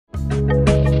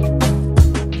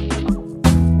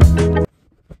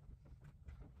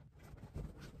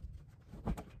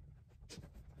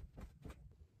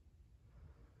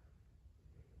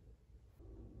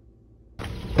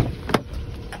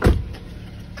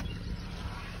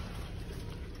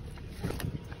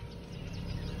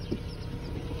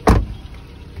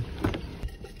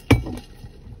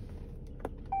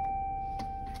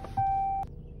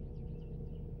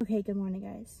Okay, good morning,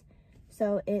 guys.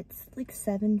 So it's like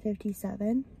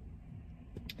 7:57,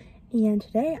 and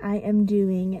today I am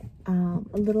doing a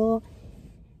little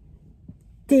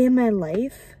day in my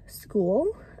life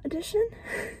school edition.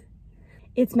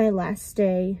 It's my last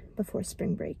day before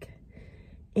spring break,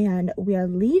 and we are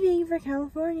leaving for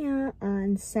California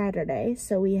on Saturday.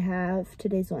 So we have,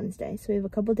 today's Wednesday, so we have a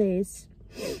couple days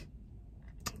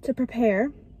to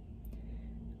prepare.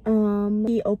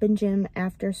 The open gym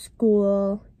after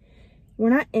school. We're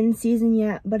not in season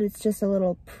yet, but it's just a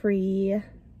little pre-season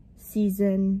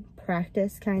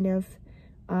practice kind of.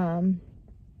 And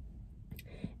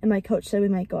my coach said we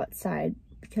might go outside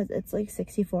because it's like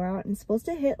 64 out and it's supposed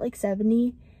to hit like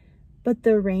 70, but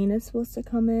the rain is supposed to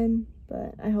come in,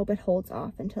 but I hope it holds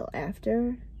off until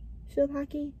after field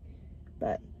hockey,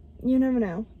 but you never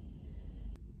know.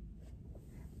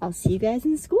 I'll see you guys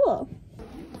in school.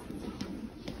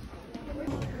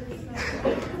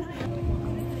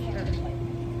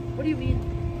 What do you mean?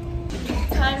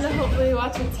 Time to hopefully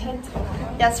watch a TED Talk.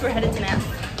 Yes, we're headed to math.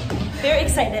 Very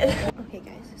excited. Okay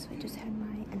guys, so I just had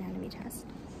my anatomy test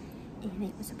and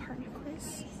it was a partner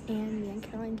quiz and me and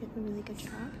Caroline did a really good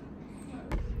job.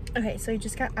 Okay, so we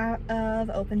just got out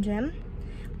of open gym.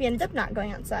 We ended up not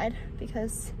going outside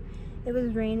because it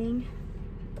was raining,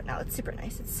 but now it's super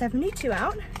nice. It's 72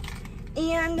 out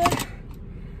and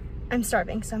I'm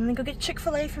starving, so I'm gonna go get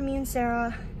Chick-fil-A for me and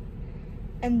Sarah.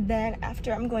 And then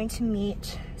after, I'm going to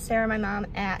meet Sarah, my mom,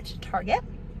 at Target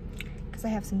because I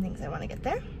have some things I want to get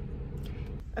there.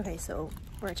 Okay, so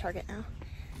we're at Target now.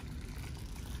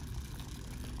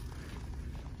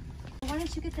 Why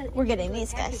don't you get that? We're getting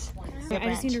these guys. I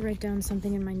just need to write down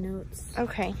something in my notes.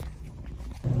 Okay.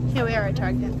 Here we are at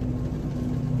Target.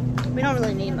 We don't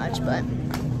really need much, but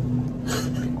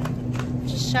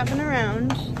just shopping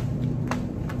around.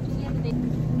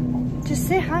 Just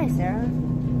say hi, Sarah.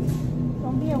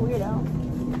 Don't be a weirdo.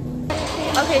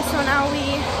 Okay, so now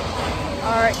we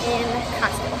are in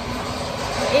Costco.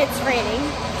 It's raining,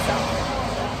 so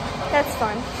that's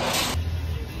fun.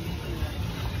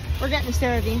 We're getting a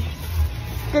CeraVe.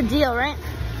 Good deal, right?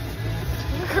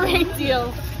 Great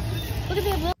deal. Look at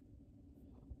that.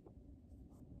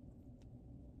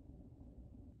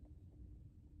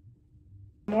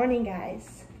 Morning,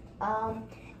 guys.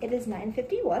 It is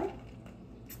 9:51,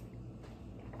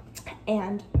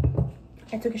 and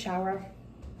I took a shower,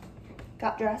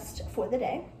 got dressed for the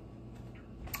day.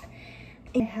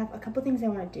 I have a couple things I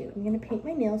want to do. I'm going to paint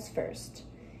my nails first,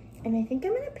 and I think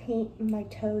I'm going to paint my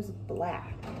toes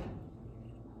black.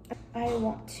 I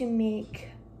want to make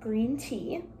green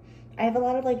tea. I have a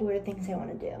lot of like weird things I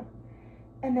want to do.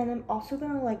 And then I'm also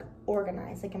going to like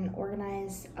organize. Like I'm going to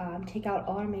organize, take out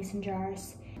all our mason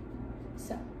jars.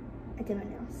 So I did my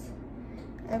nails.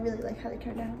 I really like how they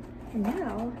turned out. And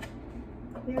now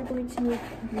we are going to make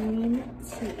green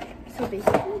tea. So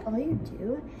basically all you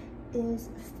do is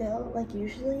fill, like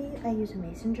usually I use a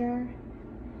mason jar.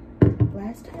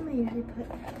 Last time I usually put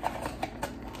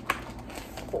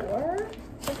 4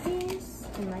 of these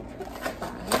and I put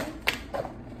 5.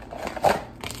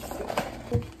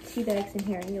 Put tea bags in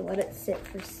here and you let it sit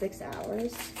for 6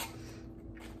 hours.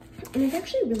 And it's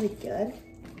actually really good.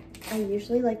 I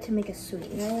usually like to make a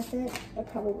sweetener with it. I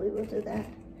probably will do that.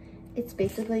 It's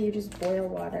basically you just boil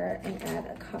water and add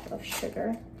a cup of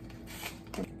sugar.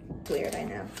 It's weird, I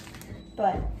know,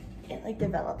 but it like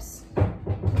develops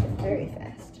very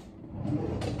fast.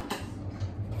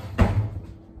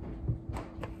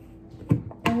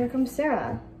 And here comes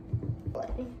Sarah.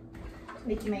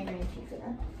 Making my green tea for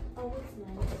them. Oh, that's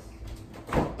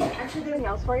nice. Actually, there's anything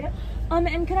else for you?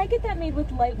 And can I get that made with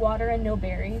light water and no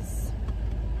berries?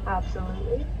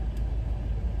 Absolutely.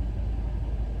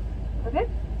 Okay.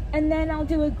 And then I'll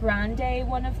do a grande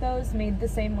one of those made the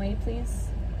same way, please.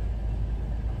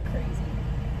 Crazy.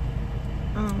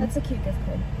 That's a cute gift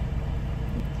card.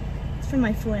 It's for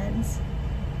my friends.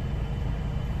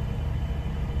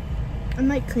 I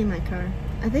might clean my car.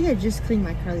 I think I just cleaned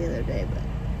my car the other day, but...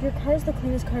 Your car is the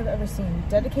cleanest car I've ever seen.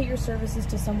 Dedicate your services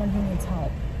to someone who needs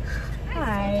help.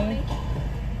 Hi.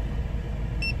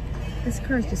 This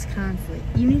car is just constantly...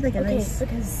 You need like a nice...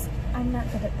 because I'm not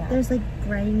good at that. There's like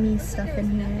grimy stuff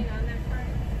in here.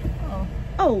 Oh.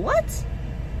 Oh, what?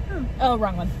 Oh,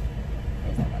 wrong one.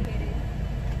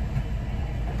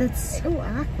 That's so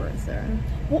awkward, Sarah.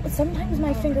 Well, sometimes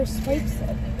my finger swipes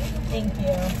it. Thank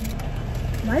you.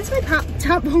 Why does my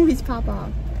top always pop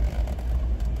off?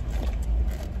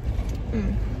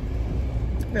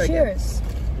 Really Cheers.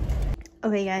 Good.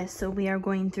 Okay, guys, so we are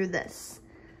going through this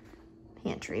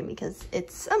pantry because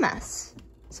it's a mess.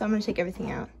 So I'm gonna take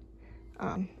everything out.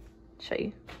 Show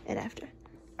you it after.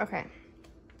 Okay.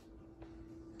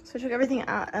 So I took everything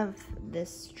out of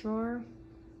this drawer,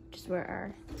 which is where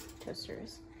our toaster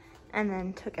is, and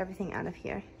then took everything out of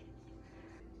here.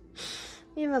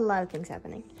 We have a lot of things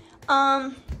happening.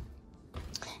 And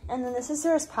then this is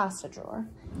Sarah's pasta drawer,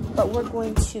 but we're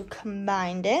going to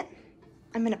combine it.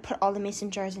 I'm gonna put all the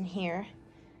mason jars in here.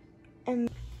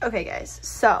 And okay guys,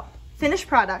 so finished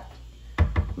product.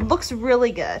 Looks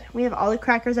really good. We have all the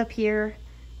crackers up here.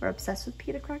 We're obsessed with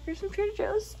pita crackers from Trader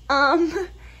Joe's.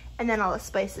 And then all the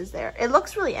spices there. It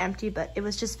looks really empty, but it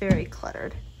was just very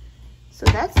cluttered. So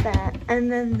that's that.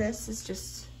 And then this is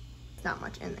just not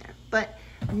much in there. But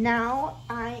now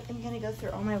I am gonna go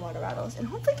through all my water bottles and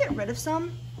hopefully get rid of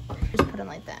some. Just put them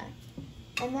like that.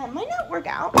 And that might not work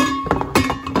out,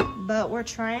 but we're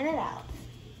trying it out.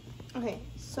 Okay,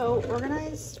 so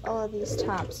organized all of these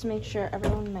tops to make sure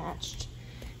everyone matched.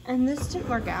 And this didn't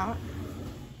work out,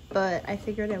 but I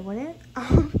figured it wouldn't.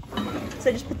 So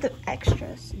I just put the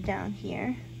extras down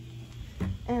here.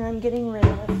 And I'm getting rid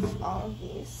of all of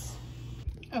these.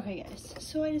 Okay guys,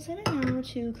 so I decided now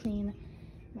to clean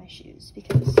my shoes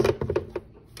because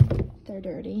they're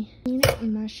dirty. Clean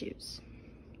my shoes.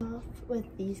 Off with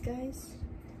these guys.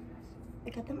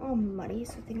 I got them all muddy,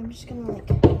 so I think I'm just gonna like,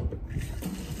 they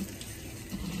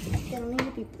don't need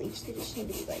to be bleached, they just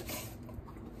need to be like,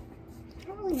 I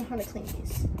don't really know how to clean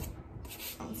these.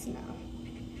 Now.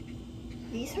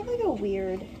 These have like a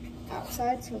weird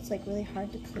outside, so it's like really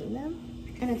hard to clean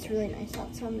them. And it's really nice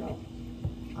out, so I'm gonna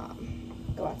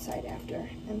go outside after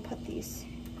and put these,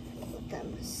 let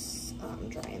them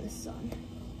dry in the sun.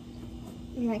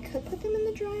 I mean, I could put them in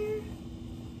the dryer.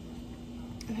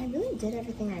 And I really did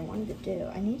everything I wanted to do.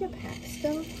 I need to pack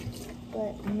still,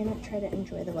 but I'm gonna try to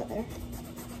enjoy the weather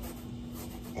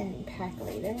and pack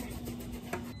later.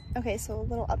 Okay, so a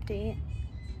little update.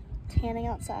 Tanning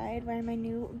outside, wearing my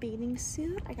new bathing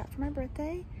suit I got for my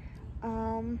birthday.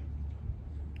 Feel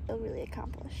really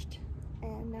accomplished.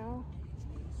 And now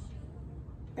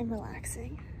I'm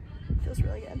relaxing. Feels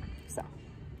really good. So,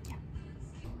 yeah.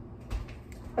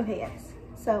 Okay guys,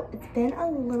 so it's been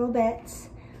a little bit.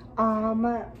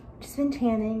 Just been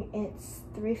tanning. It's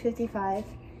 3:55,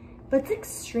 but it's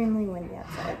extremely windy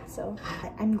outside. So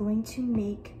I'm going to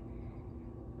make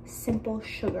simple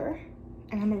sugar,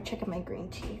 and I'm gonna check out my green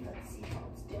tea. Let's see how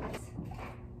it's doing.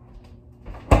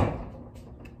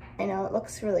 I know it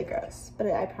looks really gross, but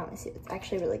I promise you, it's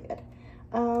actually really good.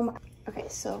 Okay,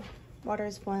 so water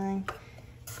is boiling.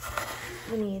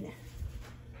 We need,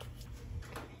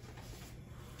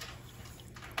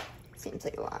 seems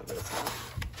like a lot, but it's not.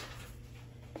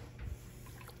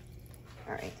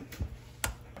 All right,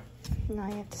 now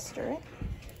you have to stir it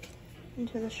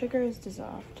until the sugar is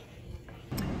dissolved.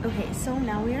 Okay, so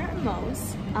now we are at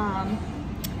Moe's.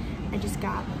 I just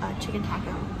got a chicken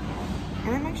taco,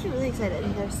 and I'm actually really excited.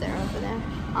 There's Sarah over there.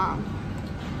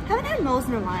 Haven't had Moe's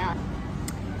in a while,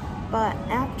 but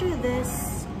after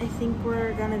this, I think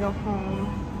we're gonna go home.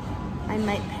 I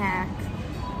might pack.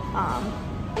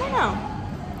 I don't know,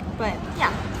 but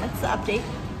yeah, that's the update.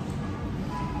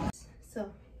 So,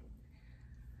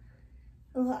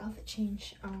 a little outfit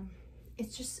change.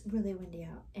 It's just really windy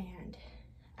out, and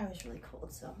I was really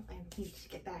cold, so I need to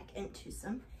get back into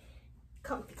some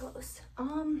comfy clothes.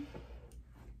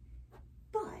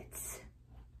 But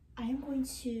I am going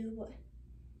to,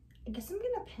 I guess I'm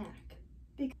gonna pack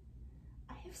because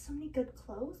I have so many good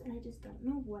clothes and I just don't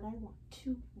know what I want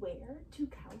to wear to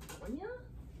California.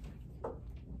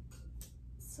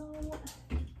 So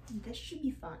this should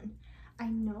be fun. I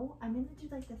know I'm gonna do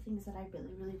like the things that I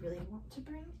really want to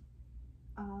bring,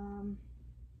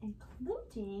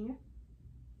 including,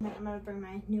 I'm gonna bring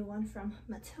my new one from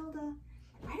Matilda.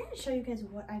 I didn't show you guys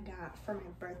what I got for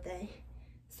my birthday,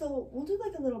 so we'll do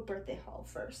like a little birthday haul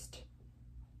first.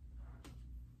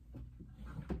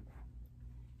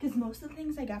 Because most of the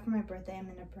things I got for my birthday I'm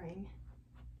gonna bring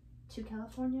to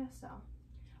California, so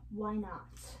why not?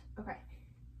 Okay,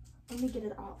 let me get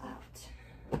it all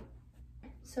out.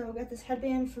 So I got this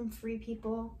headband from Free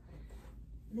People.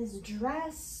 This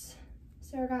dress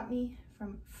Sarah got me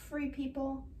from Free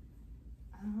People.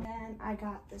 Then I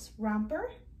got this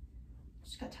romper,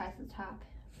 just got tied to the top,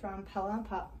 from Pella and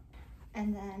Pup.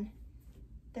 And then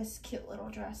this cute little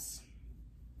dress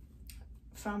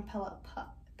from Pella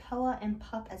and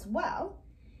Pup as well.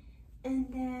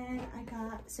 And then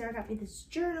Sarah got me this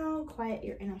journal, Quiet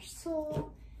Your Inner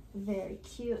Soul. Very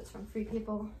cute, it's from Free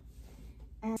People.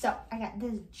 And so I got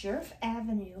this Jerf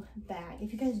Avenue bag.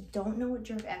 If you guys don't know what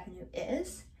Jerf Avenue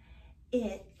is,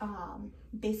 it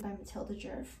based by Matilda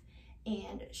Jerf,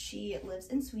 and she lives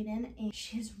in Sweden, and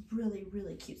she has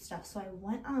really cute stuff. So I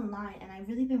went online, and I've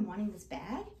really been wanting this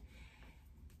bag,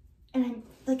 and I'm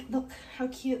like, look how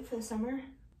cute for the summer.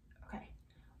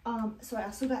 So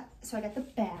I got the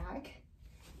bag,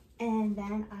 and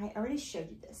then I already showed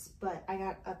you this, but I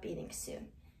got a bathing suit.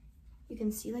 You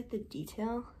can see like the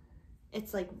detail.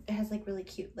 It's like, it has like really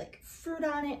cute like fruit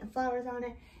on it and flowers on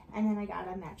it. And then I got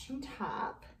a matching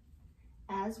top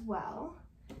as well.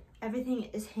 Everything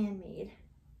is handmade.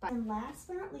 And last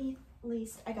but not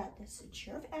least, I got this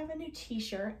Jerv Avenue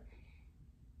t-shirt.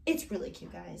 It's really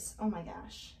cute, guys. Oh my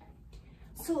gosh.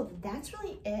 So that's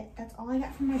really it. That's all I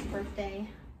got for my birthday.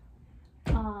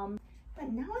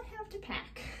 But now I have to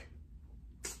pack.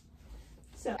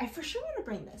 So I for sure want to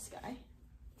bring this guy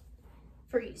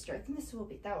for Easter. I think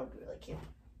that would be really cute.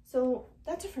 So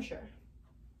that's it for sure.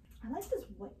 I like this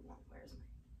white one. Where's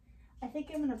my? I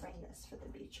think I'm gonna bring this for the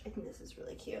beach. I think this is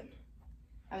really cute.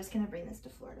 I was gonna bring this to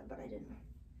Florida, but I didn't.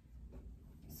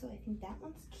 So I think that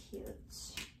one's cute.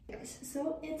 Guys,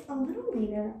 so it's a little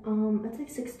later. It's like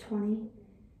 6:20.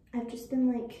 I've just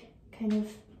been like kind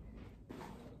of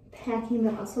packing,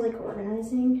 but also like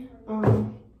organizing.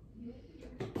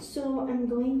 So I'm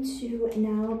going to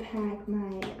now pack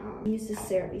my, use the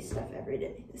CeraVe stuff every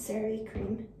day, the CeraVe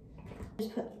cream.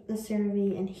 Just put the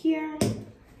CeraVe in here.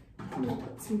 I'm gonna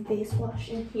put some face wash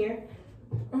in here.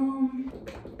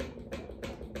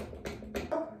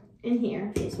 In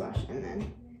here, face wash, and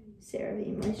then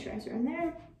CeraVe moisturizer in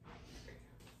there.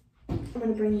 I'm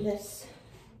gonna bring this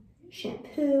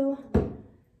shampoo,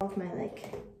 all of my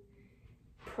like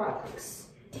products,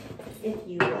 if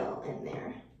you will, in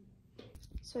there.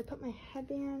 So I put my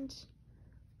headband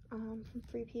from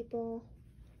Free People.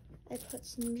 I put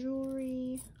some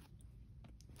jewelry,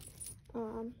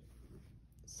 okay,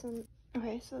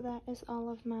 so that is all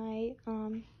of my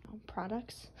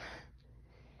products.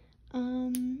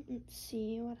 Let's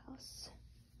see what else.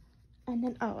 And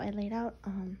then I laid out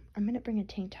I'm gonna bring a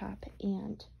tank top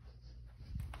and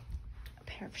a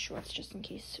pair of shorts just in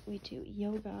case we do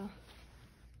yoga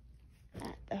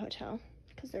at the hotel,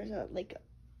 because there's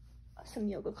some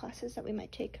yoga classes that we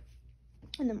might take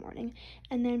in the morning.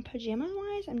 And then pajama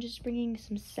wise, I'm just bringing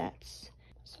some sets.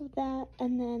 So that,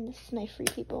 and then this is my Free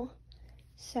People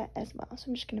set as well. So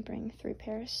I'm just gonna bring 3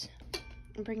 pairs.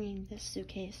 I'm bringing this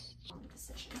suitcase.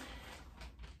 Decision.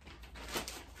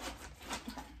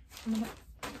 Okay.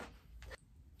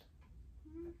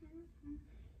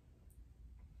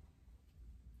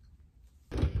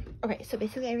 Okay, so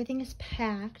basically everything is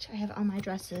packed. I have all my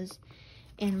dresses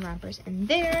and rompers in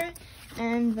there,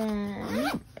 and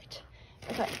then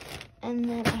okay, and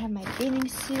then I have my bathing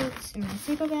suits in my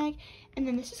Zippo bag, and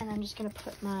then this is, and I'm just gonna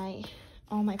put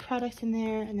all my products in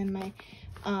there, and then my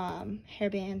hair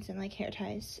bands and like hair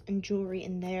ties and jewelry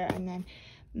in there, and then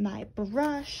my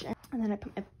brush, and then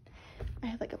I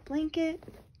have like a blanket.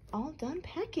 All done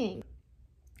packing.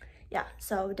 Yeah,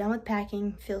 so done with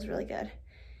packing. Feels really good.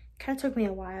 Kind of took me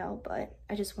a while, but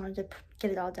I just wanted to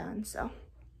get it all done, so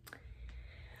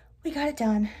we got it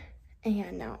done.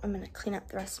 And now I'm gonna clean up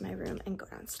the rest of my room and go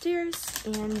downstairs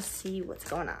and see what's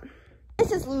going on.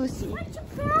 This is Lucy. What's your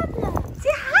problem?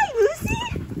 Say hi, Lucy.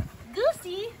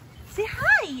 Goosey. Say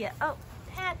hi. Oh,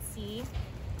 Patsy.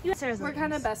 We're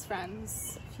kind of best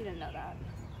friends, if you didn't know that.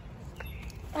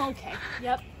 Okay,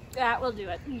 yep, that will do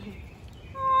it.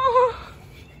 Oh.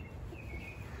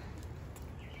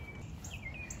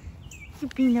 You're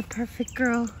being a perfect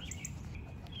girl.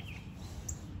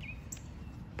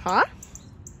 Paw?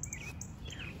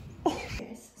 Oh.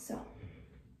 Guys, so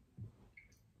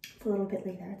it's a little bit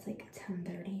later. It's like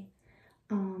 10:30.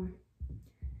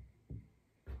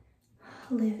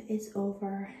 Liv is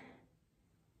over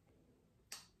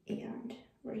and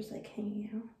we're just like hanging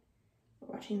out.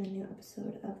 We're watching the new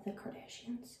episode of The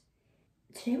Kardashians.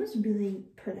 Today was really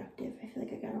productive. I feel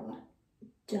like I got a lot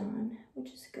done,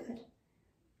 which is good.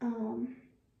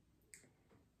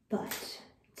 But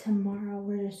tomorrow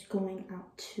we're just going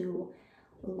out to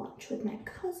lunch with my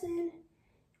cousin,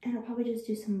 and I'll probably just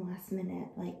do some last minute,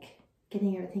 like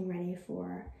getting everything ready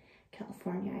for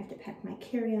California. I have to pack my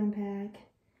carry-on bag.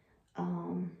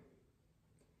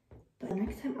 But the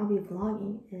next time I'll be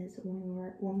vlogging is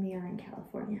when we are in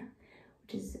California,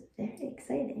 which is very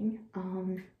exciting.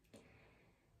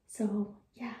 So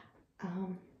yeah,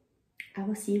 I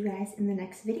will see you guys in the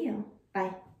next video.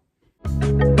 Bye.